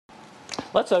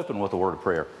Let's open with a word of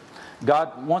prayer.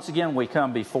 God, once again we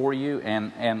come before you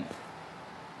and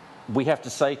we have to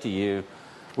say to you,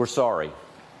 we're sorry.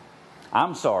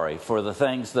 I'm sorry for the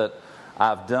things that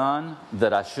I've done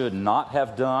that I should not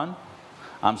have done.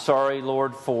 I'm sorry,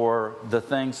 Lord, for the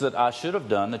things that I should have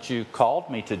done that you called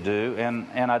me to do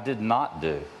and I did not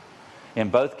do. In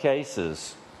both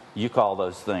cases, you call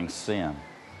those things sin.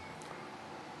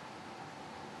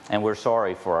 And we're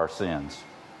sorry for our sins.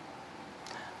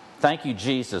 Thank you,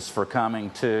 Jesus, for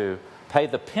coming to pay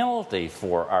the penalty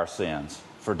for our sins,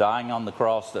 for dying on the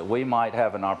cross that we might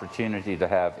have an opportunity to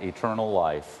have eternal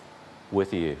life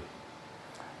with you.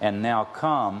 And now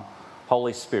come,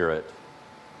 Holy Spirit,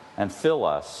 and fill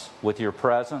us with your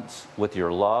presence, with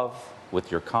your love,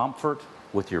 with your comfort,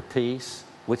 with your peace,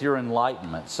 with your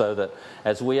enlightenment, so that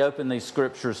as we open these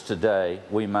scriptures today,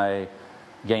 we may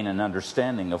gain an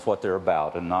understanding of what they're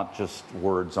about and not just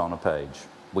words on a page.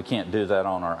 We can't do that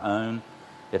on our own.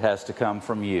 It has to come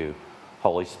from you,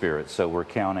 Holy Spirit, so we're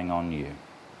counting on you.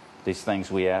 These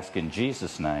things we ask in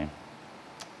Jesus' name.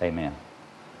 Amen.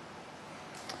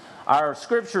 Our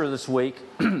scripture this week,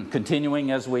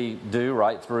 continuing as we do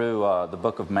right through the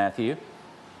book of Matthew,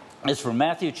 is from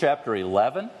Matthew chapter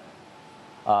 11,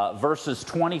 verses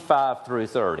 25 through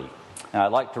 30. And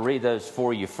I'd like to read those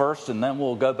for you first, and then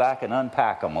we'll go back and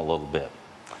unpack them a little bit.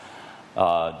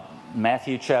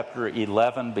 Matthew chapter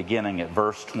 11, beginning at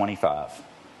verse 25.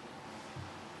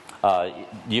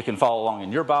 You can follow along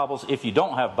in your Bibles. If you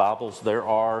don't have Bibles, there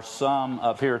are some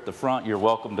up here at the front. You're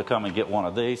welcome to come and get one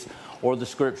of these. Or the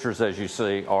scriptures, as you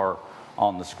see, are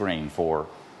on the screen for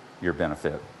your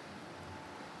benefit.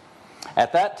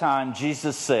 At that time,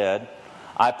 Jesus said,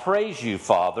 I praise you,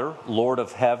 Father, Lord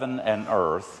of heaven and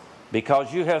earth,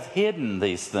 because you have hidden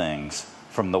these things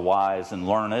from the wise and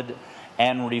learned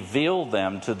and revealed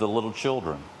them to the little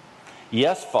children.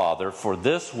 Yes, Father, for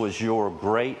this was your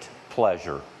great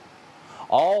pleasure.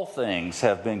 All things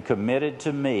have been committed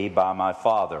to me by my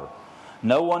Father.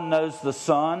 No one knows the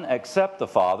Son except the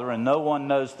Father, and no one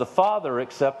knows the Father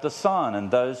except the Son, and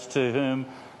those to whom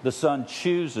the Son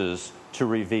chooses to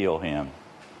reveal him.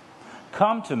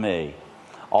 Come to me,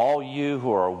 all you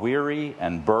who are weary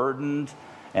and burdened,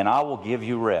 and I will give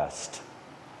you rest.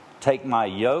 Take my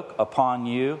yoke upon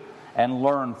you and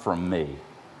learn from me,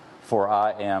 for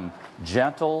I am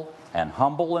gentle and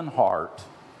humble in heart,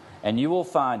 and you will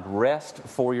find rest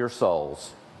for your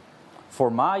souls. For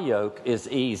my yoke is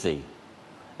easy,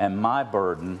 and my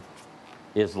burden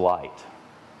is light.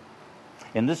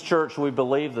 In this church, we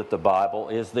believe that the Bible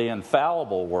is the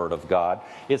infallible Word of God.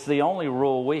 It's the only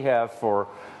rule we have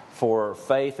for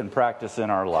faith and practice in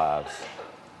our lives.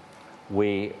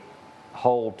 We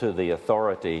hold to the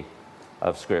authority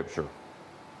of Scripture.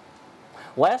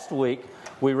 Last week,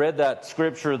 we read that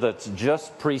scripture that's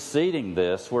just preceding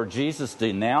this, where Jesus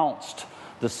denounced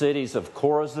the cities of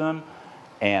Chorazin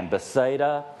and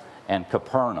Bethsaida and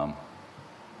Capernaum.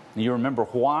 You remember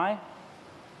why?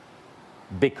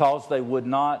 Because they would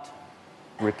not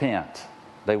repent.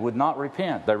 They would not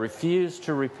repent. They refused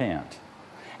to repent.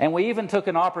 And we even took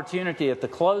an opportunity at the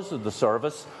close of the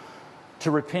service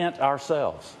to repent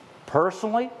ourselves.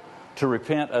 Personally, to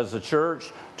repent as a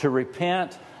church, to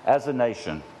repent as a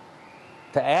nation,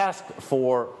 to ask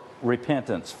for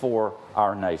repentance for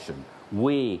our nation.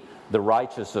 We, the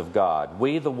righteous of God,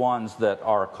 we the ones that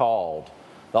are called,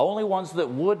 the only ones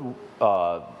that would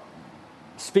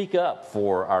speak up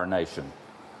for our nation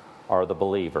are the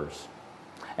believers.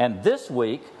 And this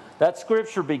week, that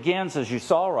scripture begins, as you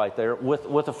saw right there,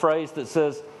 with a phrase that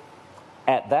says,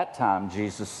 at that time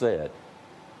Jesus said.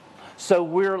 So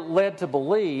we're led to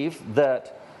believe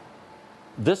that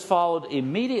this followed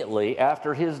immediately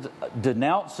after his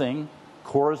denouncing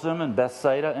Chorazin and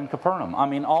Bethsaida and Capernaum. I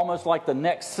mean, almost like the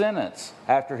next sentence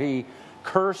after he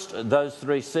cursed those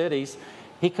three cities,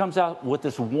 he comes out with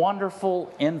this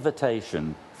wonderful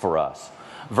invitation for us.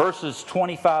 Verses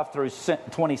 25 through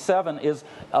 27 is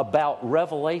about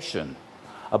revelation.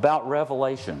 About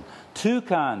revelation. Two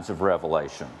kinds of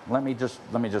revelation. Let me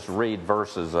just read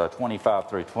verses 25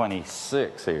 through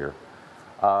 26 here.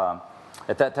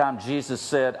 At that time, Jesus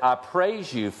said, I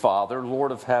praise you, Father,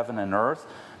 Lord of heaven and earth,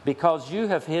 because you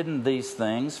have hidden these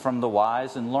things from the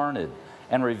wise and learned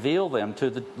and revealed them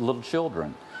to the little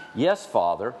children. Yes,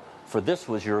 Father, for this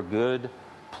was your good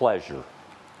pleasure.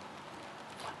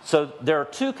 So there are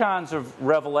two kinds of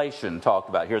revelation talked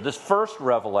about here. This first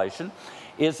revelation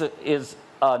is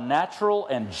a natural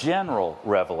and general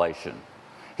revelation.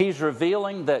 He's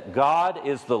revealing that God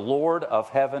is the Lord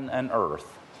of heaven and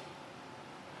earth.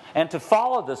 And to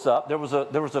follow this up, there was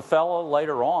a fellow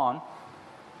later on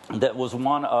that was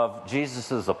one of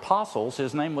Jesus' apostles.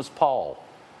 His name was Paul.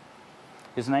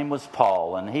 His name was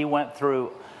Paul, and he went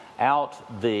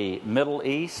throughout the Middle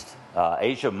East,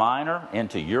 Asia Minor,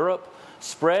 into Europe,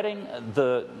 spreading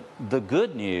the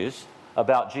good news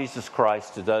about Jesus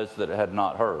Christ to those that had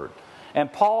not heard.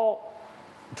 And Paul,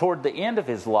 toward the end of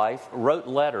his life, wrote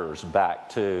letters back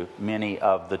to many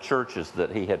of the churches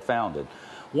that he had founded.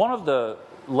 One of the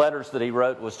letters that he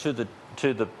wrote was to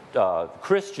the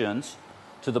Christians,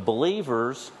 to the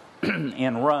believers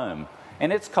in Rome,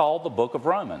 and it's called the Book of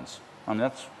Romans. I mean,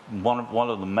 that's one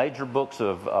of the major books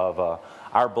of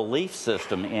our belief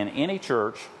system in any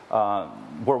church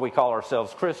where we call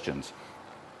ourselves Christians.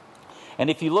 And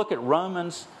if you look at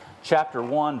Romans chapter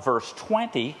 1, verse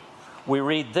 20, we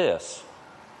read this,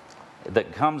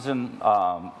 that comes in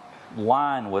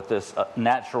line with this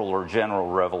natural or general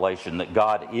revelation that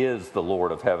God is the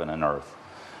Lord of heaven and earth.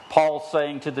 Paul's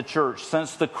saying to the church,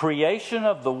 since the creation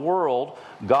of the world,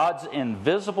 God's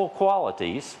invisible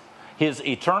qualities, His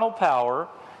eternal power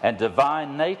and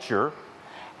divine nature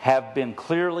have been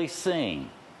clearly seen,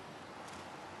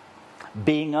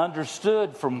 being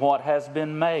understood from what has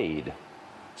been made,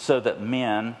 so that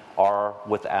men are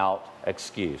without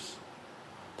excuse.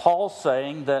 Paul's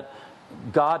saying that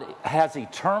God has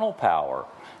eternal power,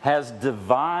 has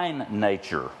divine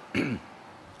nature.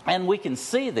 And we can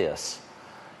see this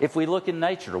if we look in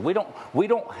nature. We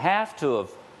don't have to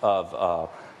have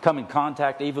come in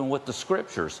contact even with the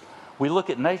Scriptures. We look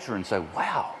at nature and say,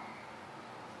 wow,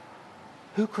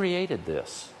 who created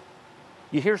this?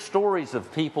 You hear stories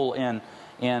of people in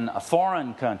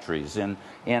foreign countries, in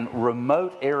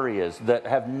remote areas that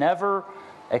have never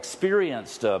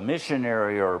experienced a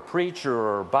missionary or a preacher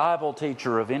or a Bible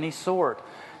teacher of any sort,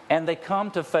 and they come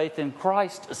to faith in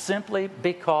Christ simply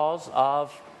because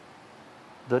of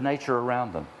the nature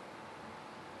around them.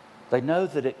 They know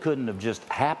that it couldn't have just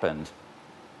happened.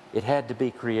 It had to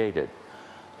be created.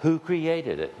 Who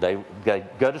created it? They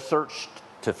go to search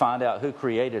to find out who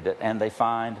created it, and they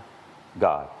find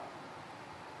God.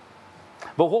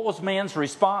 But what was man's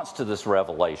response to this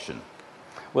revelation?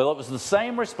 Well, it was the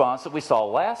same response that we saw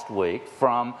last week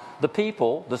from the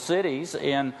people, the cities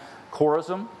in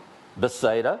Chorazin,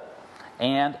 Bethsaida,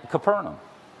 and Capernaum.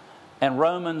 And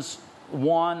Romans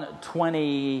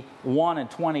 1:21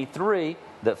 and 23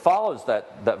 that follows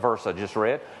that verse I just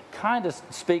read kind of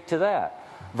speak to that.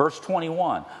 Verse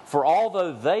 21, for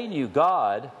although they knew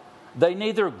God, they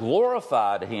neither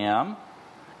glorified Him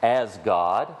as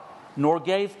God nor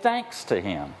gave thanks to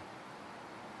Him.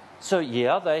 So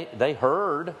yeah, they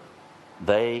heard,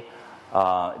 they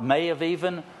may have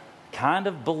even kind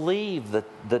of believed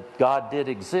that God did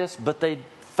exist, but they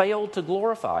failed to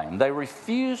glorify Him. They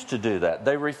refused to do that.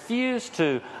 They refused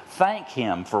to thank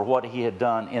Him for what He had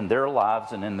done in their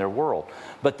lives and in their world.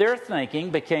 But their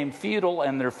thinking became futile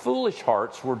and their foolish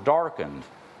hearts were darkened.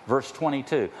 Verse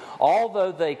 22,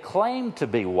 although they claimed to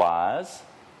be wise,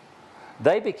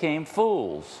 they became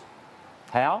fools.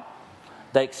 How?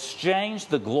 They exchanged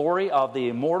the glory of the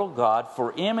immortal God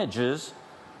for images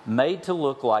made to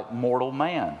look like mortal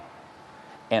man,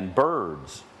 and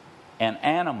birds, and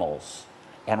animals,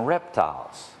 and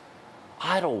reptiles.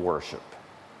 Idol worship.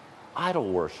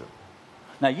 Idol worship.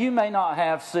 Now, you may not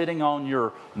have sitting on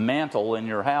your mantle in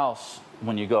your house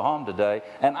when you go home today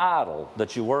an idol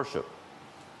that you worship.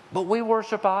 But we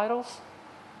worship idols.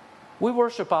 We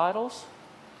worship idols.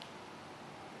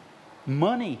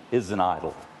 Money is an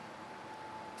idol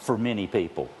for many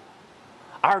people.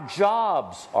 Our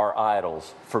jobs are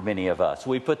idols for many of us.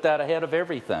 We put that ahead of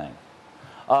everything.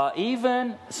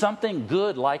 Even something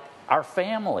good like our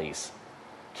families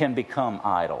can become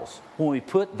idols when we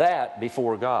put that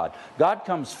before God. God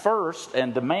comes first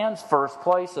and demands first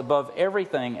place above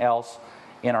everything else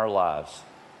in our lives.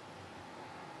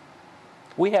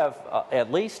 We have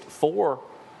at least 4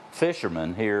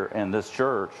 fishermen here in this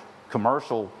church,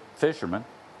 commercial fishermen,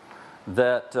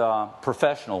 that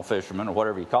professional fishermen, or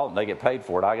whatever you call them, they get paid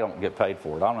for it. I don't get paid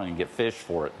for it. I don't even get fish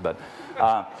for it. But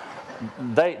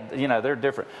they're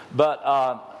different.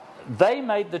 But they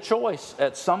made the choice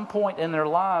at some point in their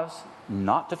lives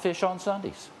not to fish on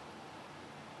Sundays.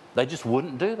 They just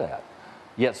wouldn't do that.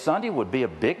 Yet Sunday would be a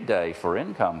big day for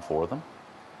income for them,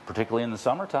 particularly in the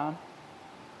summertime.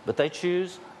 But they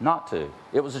choose not to.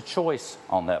 It was a choice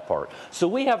on that part. So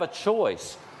we have a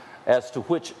choice as to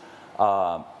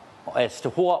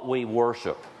what we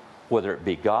worship, whether it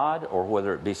be God or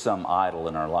whether it be some idol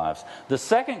in our lives. The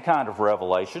second kind of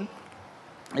revelation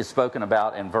is spoken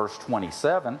about in verse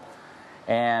 27,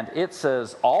 and it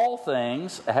says, all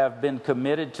things have been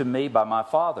committed to me by my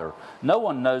Father. No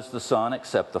one knows the Son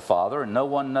except the Father, and no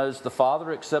one knows the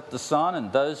Father except the Son,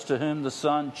 and those to whom the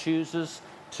Son chooses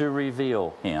to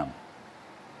reveal Him.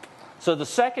 So the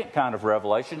second kind of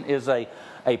revelation is a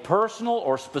personal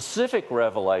or specific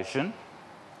revelation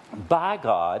by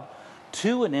God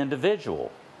to an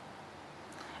individual.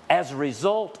 As a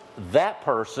result, that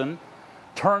person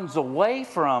turns away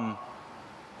from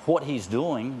what he's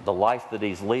doing, the life that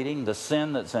he's leading, the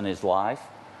sin that's in his life,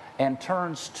 and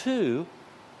turns to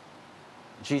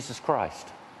Jesus Christ.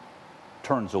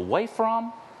 Turns away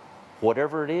from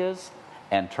whatever it is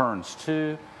and turns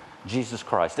to Jesus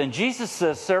Christ. And Jesus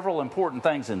says several important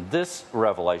things in this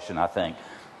revelation, I think.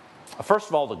 First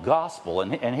of all, the gospel,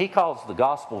 and he calls the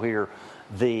gospel here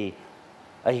he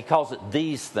calls it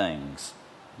these things.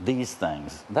 These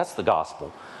things. That's the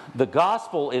gospel. The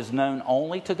gospel is known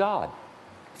only to God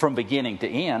from beginning to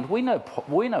end. We know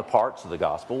parts of the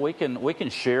gospel. We can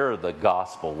share the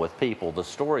gospel with people, the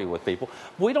story with people.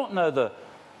 We don't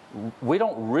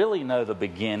really know the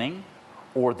beginning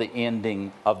or the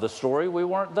ending of the story. We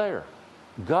weren't there.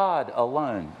 God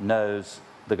alone knows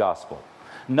the gospel.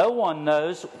 No one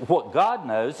knows what God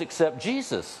knows except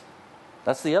Jesus.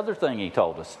 That's the other thing he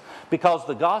told us. Because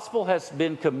the gospel has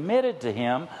been committed to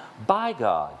him by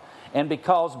God. And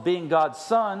because being God's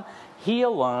Son, he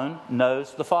alone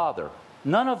knows the Father.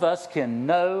 None of us can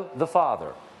know the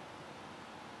Father.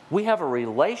 We have a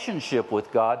relationship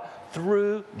with God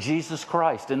through Jesus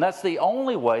Christ. And that's the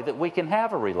only way that we can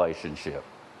have a relationship.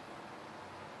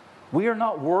 We are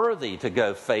not worthy to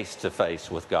go face to face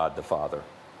with God the Father.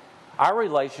 Our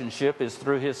relationship is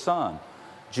through his Son,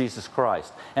 Jesus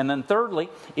Christ. And then thirdly,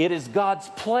 it is God's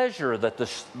pleasure that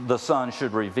the Son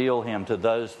should reveal him to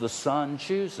those the Son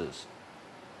chooses.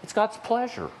 It's God's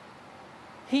pleasure.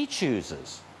 He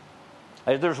chooses.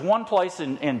 There's one place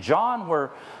in John where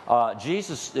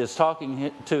Jesus is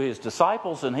talking to his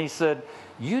disciples and he said,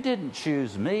 "You didn't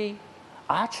choose me,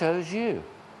 I chose you."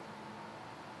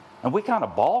 And we kind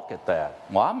of balk at that.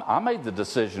 Well, I made the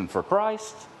decision for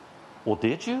Christ. Well,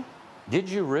 did you? Did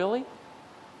you really?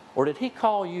 Or did he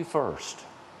call you first?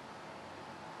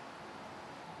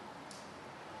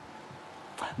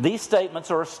 These statements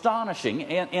are astonishing.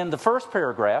 In the first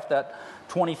paragraph, that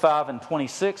 25 and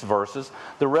 26 verses,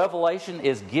 the revelation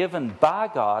is given by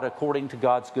God according to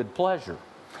God's good pleasure.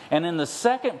 And in the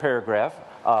second paragraph,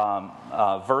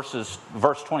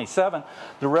 verse 27,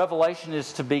 the revelation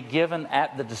is to be given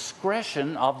at the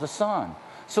discretion of the Son.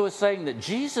 So it's saying that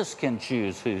Jesus can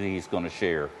choose who he's going to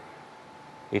share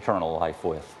eternal life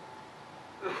with.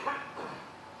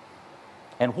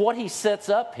 And what he sets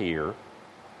up here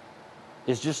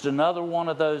is just another one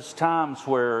of those times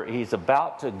where he's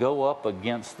about to go up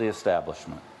against the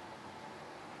establishment.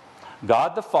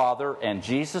 God the Father and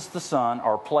Jesus the Son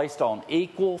are placed on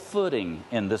equal footing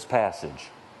in this passage.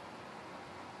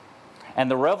 And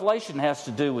the revelation has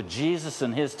to do with Jesus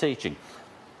and his teaching.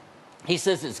 He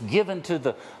says it's given to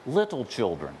the little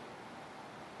children.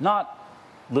 Not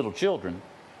little children,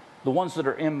 the ones that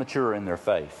are immature in their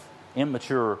faith,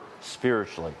 immature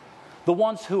spiritually. The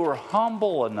ones who are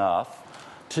humble enough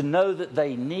to know that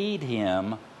they need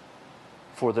him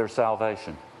for their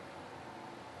salvation.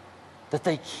 That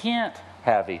they can't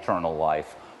have eternal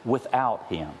life without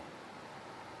him.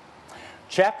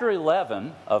 Chapter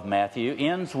 11 of Matthew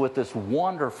ends with this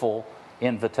wonderful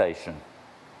invitation.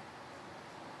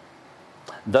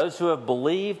 Those who have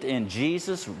believed in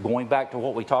Jesus, going back to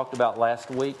what we talked about last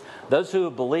week, those who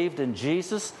have believed in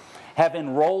Jesus have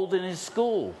enrolled in his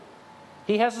school.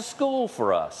 He has a school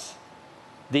for us.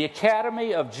 The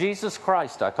Academy of Jesus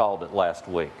Christ, I called it last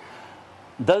week.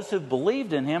 Those who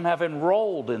believed in him have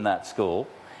enrolled in that school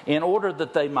in order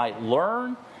that they might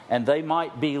learn and they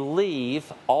might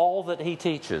believe all that he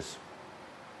teaches.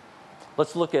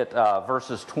 Let's look at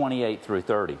verses 28 through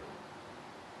 30.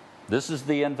 This is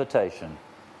the invitation.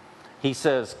 He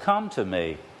says, "Come to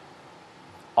me,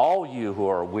 all you who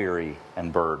are weary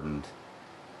and burdened,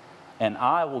 and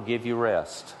I will give you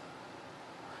rest.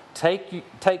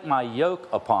 Take my yoke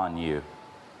upon you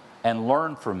and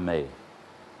learn from me,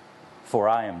 for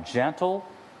I am gentle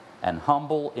and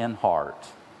humble in heart,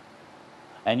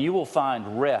 and you will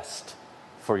find rest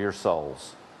for your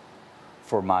souls.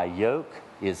 For my yoke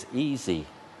is easy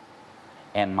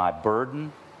and my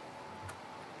burden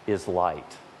is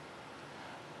light."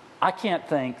 I can't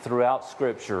think throughout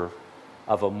Scripture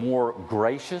of a more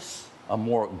gracious, a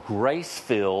more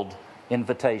grace-filled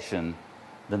invitation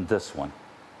than this one.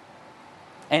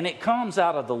 And it comes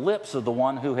out of the lips of the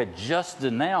one who had just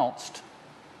denounced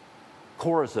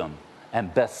Chorazin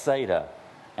and Bethsaida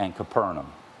and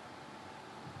Capernaum.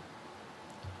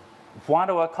 Why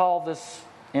do I call this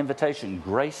invitation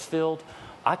grace-filled?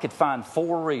 I could find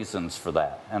 4 reasons for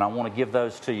that, and I want to give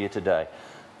those to you today.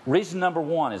 Reason number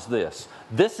 1 is this.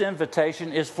 This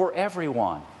invitation is for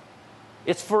everyone.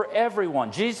 It's for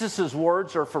everyone. Jesus'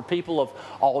 words are for people of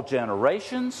all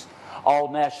generations,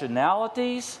 all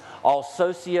nationalities, all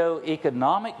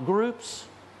socioeconomic groups.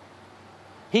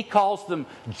 He calls them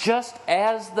just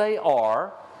as they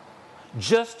are,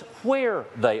 just where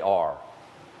they are.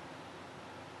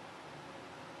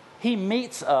 He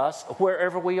meets us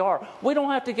wherever we are. We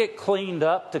don't have to get cleaned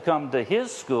up to come to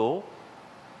His school.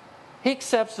 He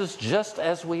accepts us just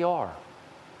as we are.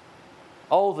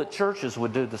 Oh, that churches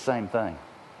would do the same thing.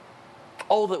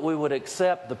 Oh, that we would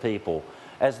accept the people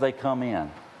as they come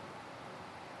in.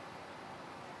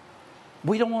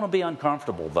 We don't want to be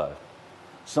uncomfortable, though.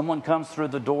 Someone comes through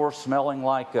the door smelling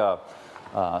like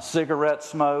cigarette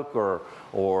smoke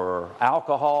or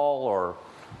alcohol or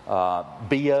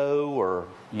BO or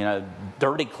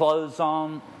dirty clothes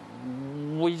on.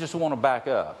 We just want to back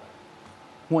up.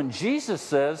 When Jesus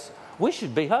says we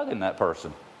should be hugging that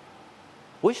person,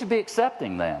 we should be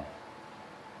accepting them.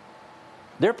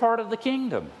 They're part of the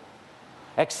kingdom.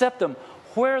 Accept them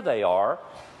where they are,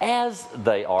 as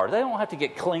they are. They don't have to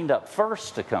get cleaned up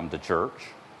first to come to church.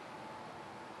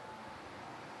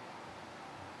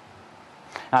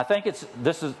 I think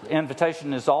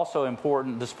invitation is also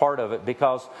important, this part of it,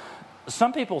 because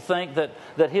some people think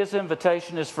that His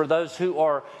invitation is for those who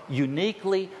are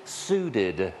uniquely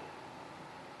suited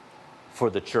for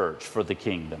the church, for the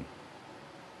kingdom.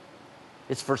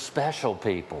 It's for special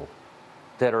people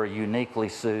that are uniquely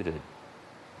suited.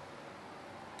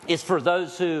 It's for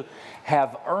those who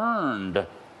have earned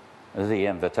the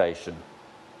invitation.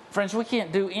 Friends, we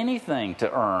can't do anything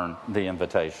to earn the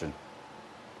invitation.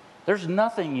 There's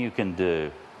nothing you can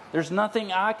do. There's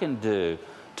nothing I can do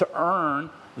to earn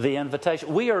the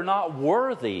invitation. We are not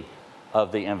worthy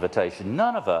of the invitation.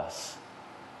 None of us.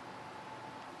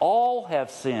 All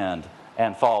have sinned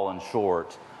and fallen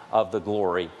short of the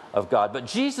glory of God. But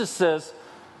Jesus says,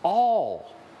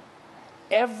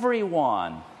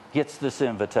 everyone gets this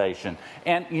invitation.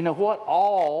 And you know what?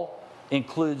 All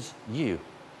includes you.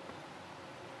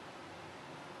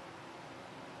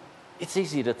 It's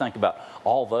easy to think about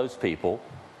all those people,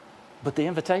 but the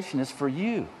invitation is for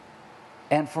you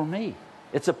and for me.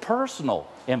 It's a personal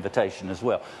invitation as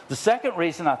well. The second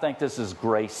reason I think this is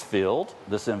grace-filled,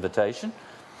 this invitation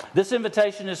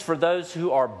is for those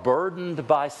who are burdened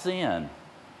by sin.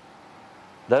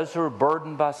 Those who are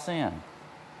burdened by sin.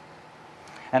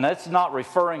 And that's not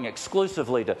referring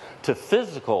exclusively to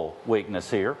physical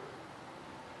weakness here,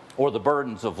 or the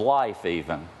burdens of life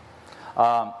even.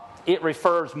 It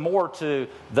refers more to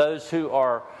those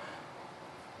who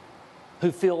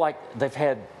feel like they've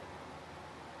had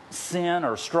sin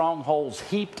or strongholds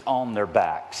heaped on their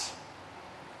backs.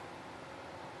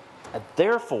 And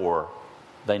therefore,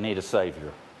 they need a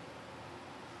Savior.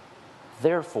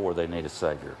 Therefore, they need a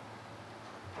Savior.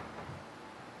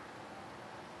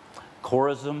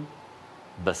 Chorazin,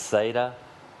 Bethsaida,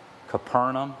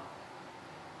 Capernaum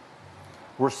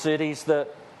were cities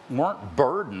that weren't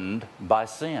burdened by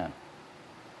sin.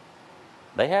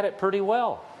 They had it pretty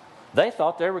well. They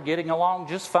thought they were getting along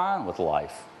just fine with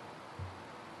life.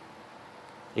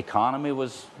 Economy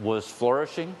was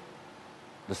flourishing.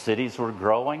 The cities were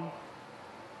growing.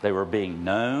 They were being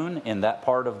known in that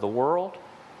part of the world.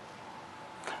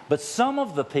 But some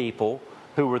of the people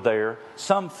who were there,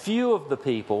 some few of the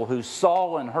people who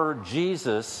saw and heard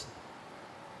Jesus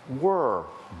were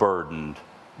burdened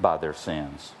by their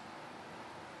sins.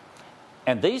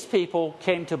 And these people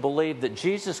came to believe that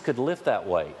Jesus could lift that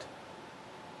weight.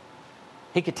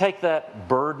 He could take that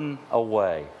burden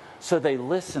away. So they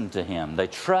listened to Him. They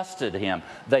trusted Him.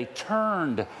 They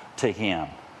turned to Him.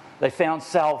 They found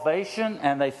salvation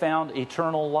and they found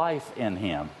eternal life in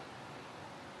Him.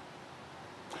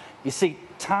 You see,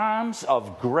 times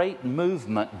of great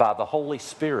movement by the Holy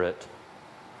Spirit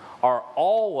are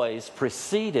always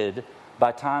preceded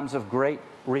by times of great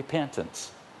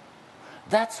repentance.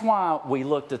 That's why we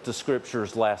looked at the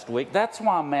scriptures last week. That's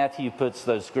why Matthew puts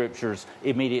those scriptures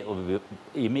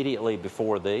immediately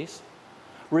before these.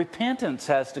 Repentance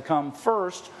has to come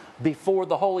first before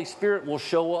the Holy Spirit will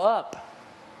show up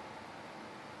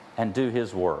and do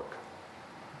His work.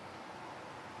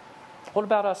 What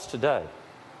about us today?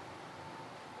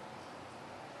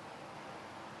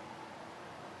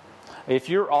 If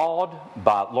you're awed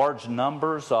by large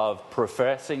numbers of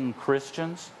professing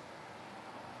Christians,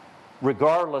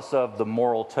 regardless of the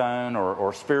moral tone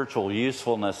or spiritual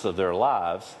usefulness of their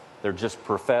lives, they're just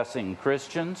professing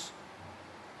Christians,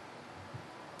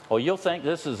 well, you'll think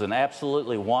this is an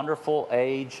absolutely wonderful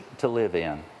age to live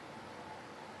in.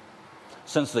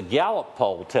 Since the Gallup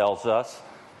poll tells us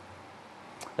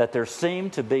that there seem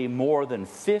to be more than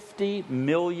 50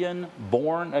 million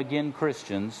born-again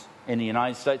Christians in the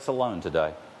United States alone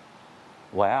today.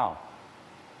 Wow.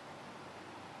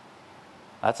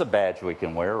 That's a badge we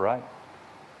can wear, right?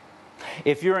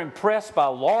 If you're impressed by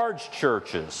large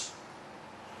churches,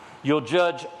 you'll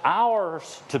judge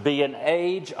ours to be an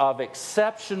age of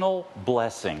exceptional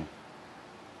blessing,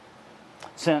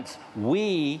 since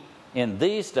we, in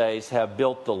these days, have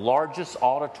built the largest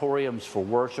auditoriums for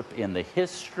worship in the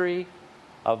history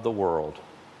of the world.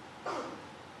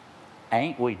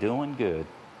 Ain't we doing good?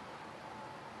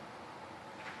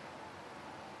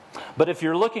 But if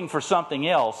you're looking for something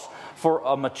else, for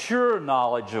a mature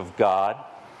knowledge of God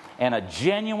and a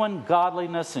genuine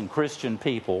godliness in Christian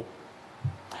people,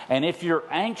 and if you're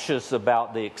anxious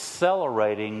about the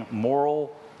accelerating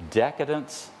moral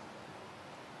decadence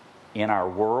in our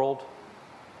world,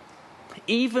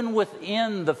 even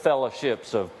within the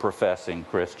fellowships of professing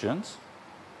Christians,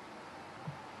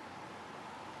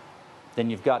 then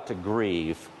you've got to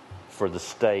grieve for the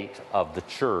state of the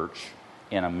church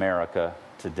in America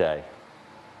today.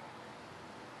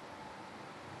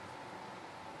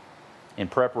 In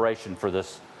preparation for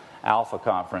this Alpha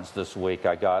conference this week,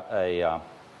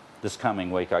 this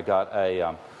coming week, I got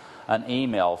an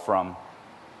email from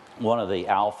one of the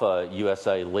Alpha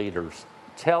USA leaders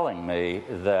telling me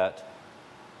that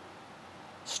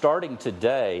starting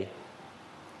today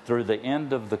through the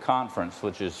end of the conference,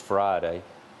 which is Friday,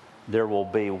 there will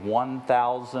be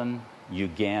 1,000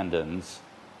 Ugandans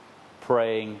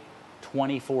praying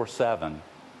 24/7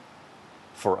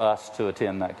 for us to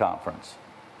attend that conference.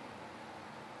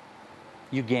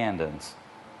 Ugandans.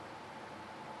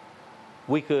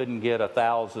 We couldn't get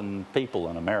 1,000 people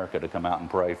in America to come out and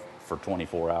pray for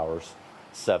 24 hours,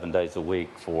 7 days a week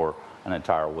for an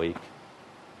entire week.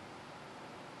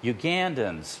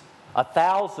 Ugandans,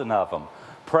 1,000 of them,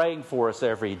 praying for us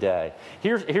every day.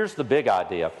 Here's the big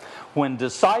idea. When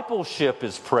discipleship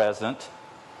is present,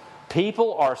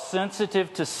 people are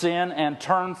sensitive to sin and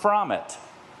turn from it.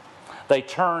 They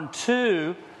turn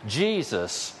to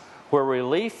Jesus, where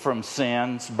relief from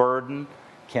sin's burden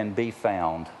can be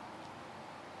found.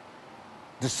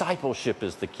 Discipleship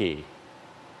is the key.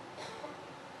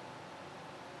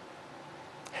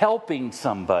 Helping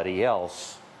somebody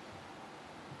else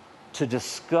to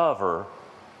discover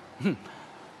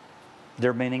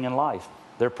their meaning in life,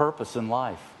 their purpose in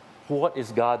life. What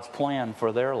is God's plan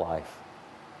for their life?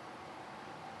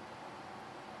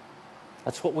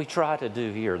 That's what we try to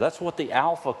do here. That's what the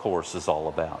Alpha course is all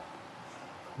about.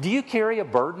 Do you carry a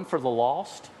burden for the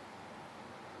lost?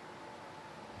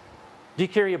 Do you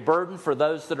carry a burden for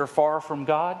those that are far from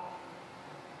God?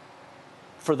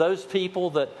 For those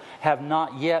people that have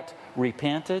not yet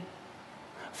repented?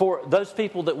 For those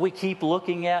people that we keep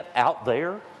looking at out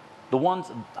there? The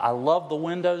ones, I love the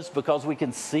windows because we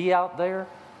can see out there.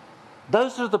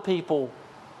 Those are the people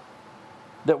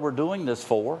that we're doing this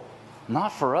for.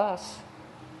 Not for us.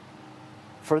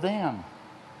 For them.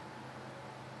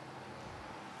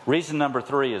 Reason number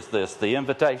 3 is this. The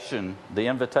invitation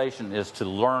is to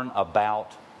learn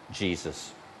about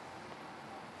Jesus.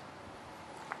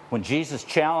 When Jesus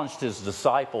challenged his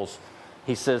disciples,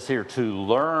 he says here, to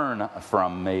learn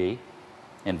from me,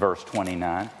 in verse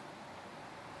 29.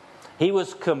 He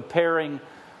was comparing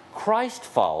Christ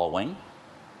following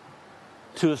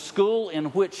to a school in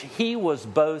which he was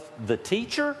both the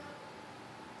teacher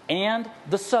and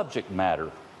the subject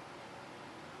matter.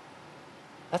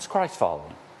 That's Christ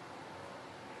following.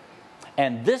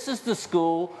 And this is the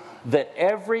school that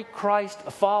every Christ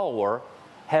follower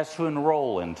has to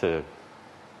enroll into.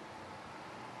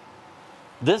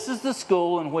 This is the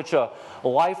school in which a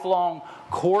lifelong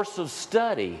course of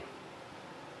study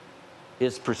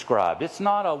is prescribed. It's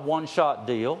not a one-shot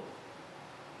deal.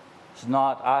 It's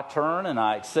not, I turn and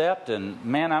I accept and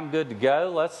man, I'm good to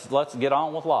go. Let's get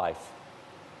on with life.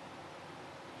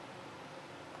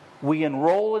 We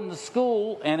enroll in the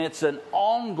school and it's an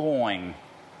ongoing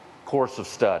course of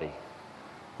study.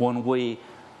 When we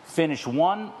finish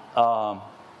one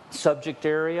subject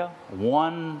area,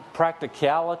 one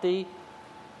practicality,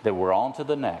 then we're on to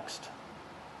the next.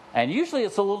 And usually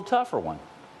it's a little tougher one.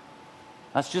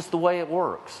 That's just the way it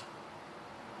works.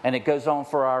 And it goes on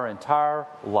for our entire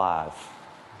life.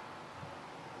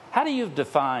 How do you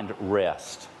define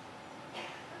rest?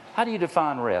 How do you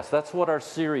define rest? That's what our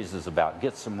series is about.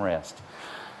 Get some rest.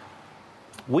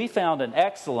 We found an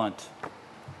excellent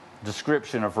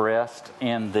description of rest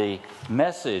in the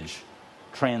Message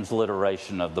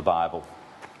transliteration of the Bible.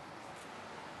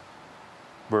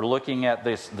 We're looking at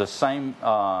the same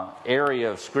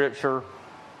area of Scripture,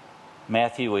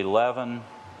 Matthew 11,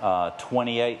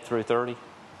 28 through 30.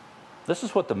 This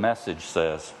is what the Message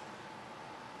says.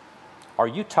 Are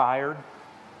you tired?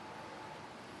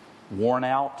 worn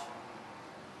out,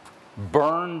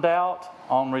 burned out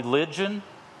on religion,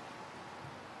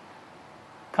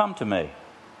 come to me.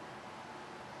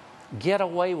 Get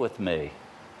away with me,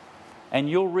 and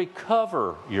you'll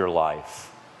recover your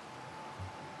life.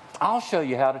 I'll show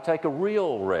you how to take a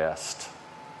real rest.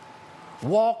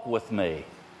 Walk with me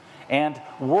and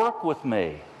work with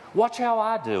me. Watch how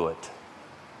I do it.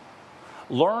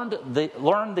 Learn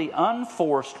the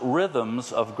unforced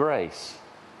rhythms of grace.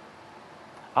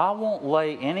 I won't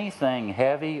lay anything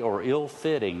heavy or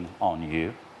ill-fitting on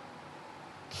you.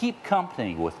 Keep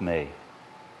company with me,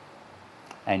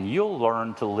 and you'll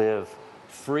learn to live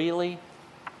freely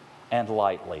and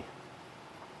lightly.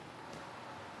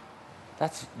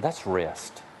 That's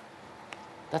rest.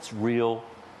 That's real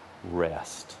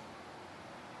rest.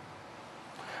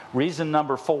 Reason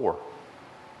number 4.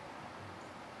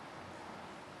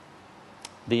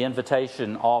 The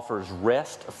invitation offers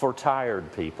rest for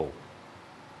tired people.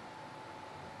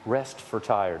 Rest for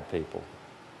tired people.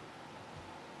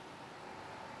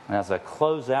 And as I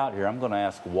close out here, I'm going to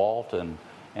ask Walt and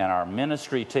our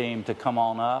ministry team to come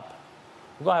on up.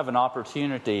 We're going to have an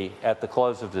opportunity at the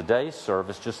close of today's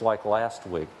service, just like last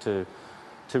week, to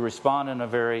respond in a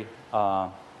very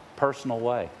personal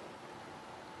way.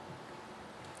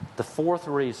 The 4th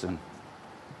reason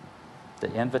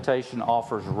the invitation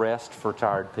offers rest for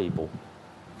tired people.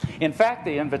 In fact,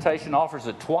 the invitation offers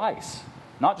it twice.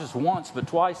 Not just once, but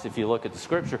twice if you look at the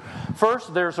Scripture.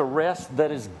 First, there's a rest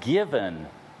that is given.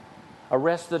 A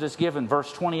rest that is given.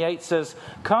 Verse 28 says,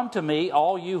 "Come to me,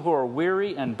 all you who are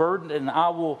weary and burdened, and I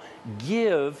will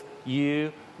give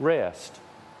you rest."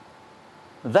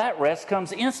 That rest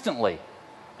comes instantly.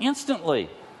 Instantly.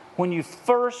 When you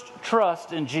first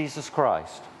trust in Jesus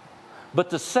Christ. But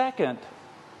the second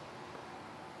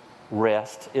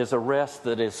rest is a rest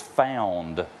that is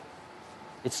found.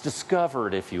 It's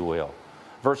discovered, if you will.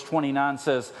 Verse 29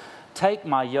 says, "Take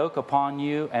my yoke upon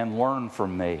you and learn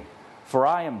from me. For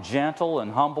I am gentle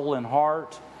and humble in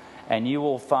heart, and you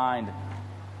will find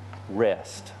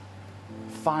rest."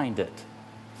 Find it.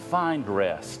 Find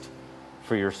rest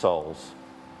for your souls.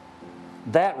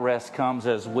 That rest comes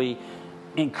as we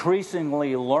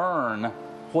increasingly learn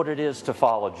what it is to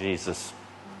follow Jesus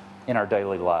in our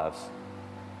daily lives.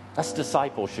 That's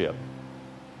discipleship.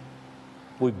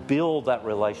 We build that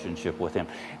relationship with Him.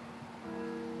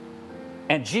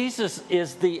 And Jesus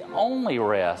is the only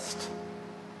rest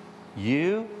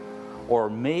you or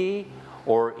me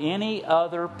or any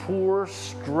other poor,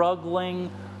 struggling,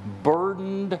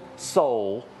 burdened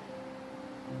soul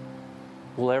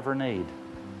will ever need.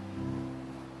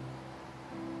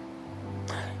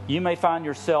 You may find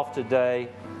yourself today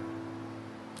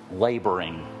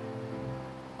laboring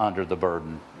under the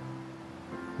burden,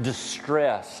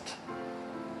 distressed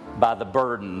by the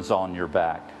burdens on your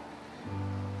back.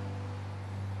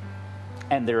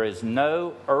 And there is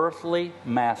no earthly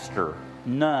master,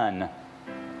 none,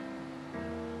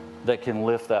 that can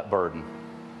lift that burden.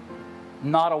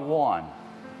 Not a one.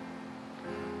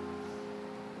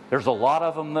 There's a lot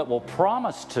of them that will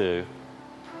promise to,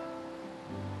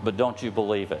 but don't you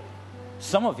believe it?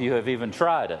 Some of you have even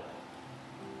tried it,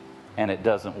 and it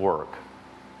doesn't work.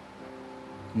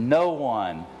 No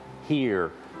one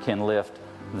here can lift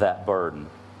that burden.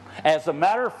 As a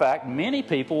matter of fact, many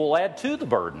people will add to the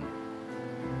burden.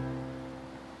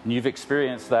 And you've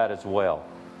experienced that as well.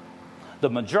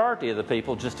 The majority of the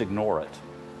people just ignore it.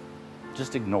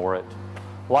 Just ignore it.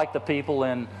 Like the people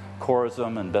in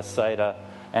Chorazin and Bethsaida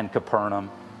and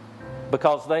Capernaum,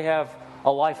 because they have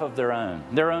a life of their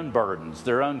own burdens,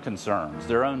 their own concerns,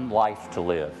 their own life to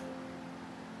live.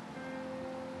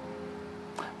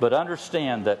 But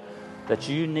understand that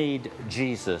you need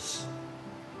Jesus,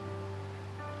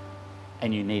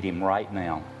 and you need Him right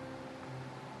now.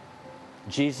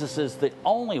 Jesus is the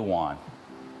only one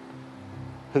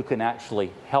who can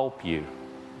actually help you.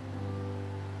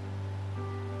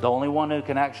 The only one who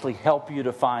can actually help you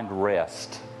to find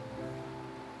rest.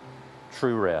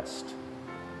 True rest.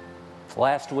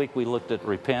 Last week we looked at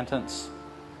repentance.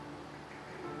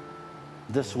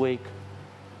 This week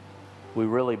we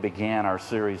really began our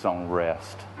series on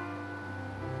rest.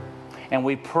 And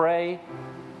we pray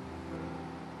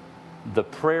the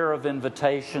prayer of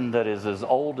invitation that is as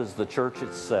old as the church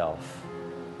itself.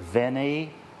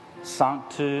 Veni,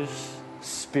 Sanctus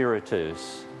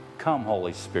Spiritus. Come,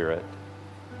 Holy Spirit.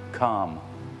 Come.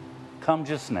 Come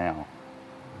just now.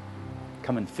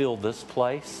 Come and fill this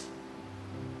place.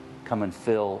 Come and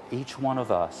fill each one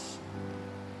of us.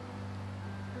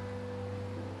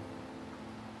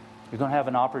 You're going to have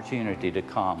an opportunity to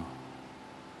come.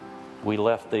 We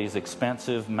left these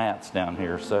expensive mats down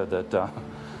here so that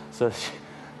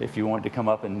If you wanted to come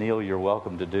up and kneel, you're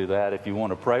welcome to do that. If you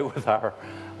want to pray with our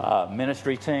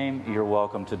ministry team, you're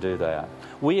welcome to do that.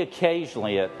 We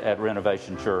occasionally at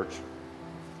Renovation Church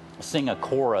sing a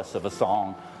chorus of a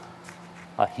song,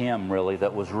 a hymn really,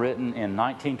 that was written in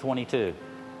 1922.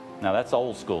 Now that's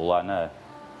old school, I know.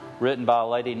 Written by a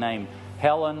lady named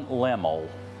Helen Lemmel.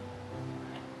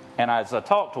 And as I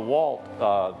talked to Walt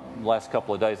last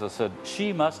couple of days, I said,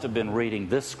 she must have been reading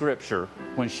this scripture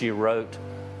when she wrote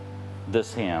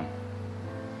this hymn.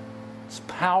 It's a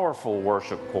powerful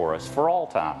worship chorus for all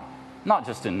time. Not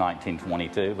just in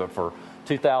 1922, but for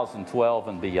 2012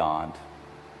 and beyond.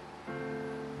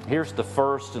 Here's the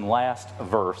first and last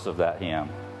verse of that hymn.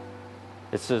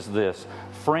 It says this: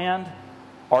 "Friend,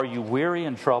 are you weary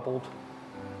and troubled?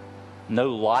 No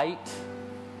light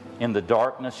in the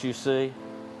darkness you see?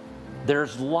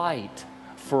 There's light,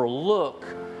 for look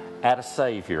at a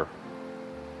Savior,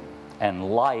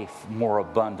 and life more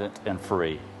abundant and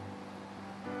free.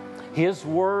 His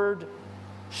word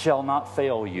shall not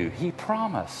fail you. He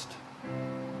promised.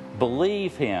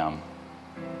 Believe him,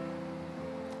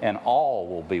 and all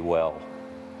will be well.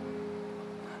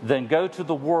 Then go to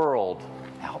the world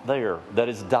out there that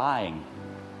is dying,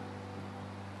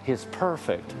 his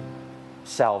perfect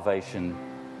salvation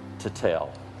to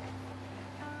tell."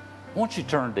 Won't you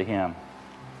turn to him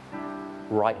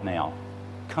right now?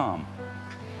 Come.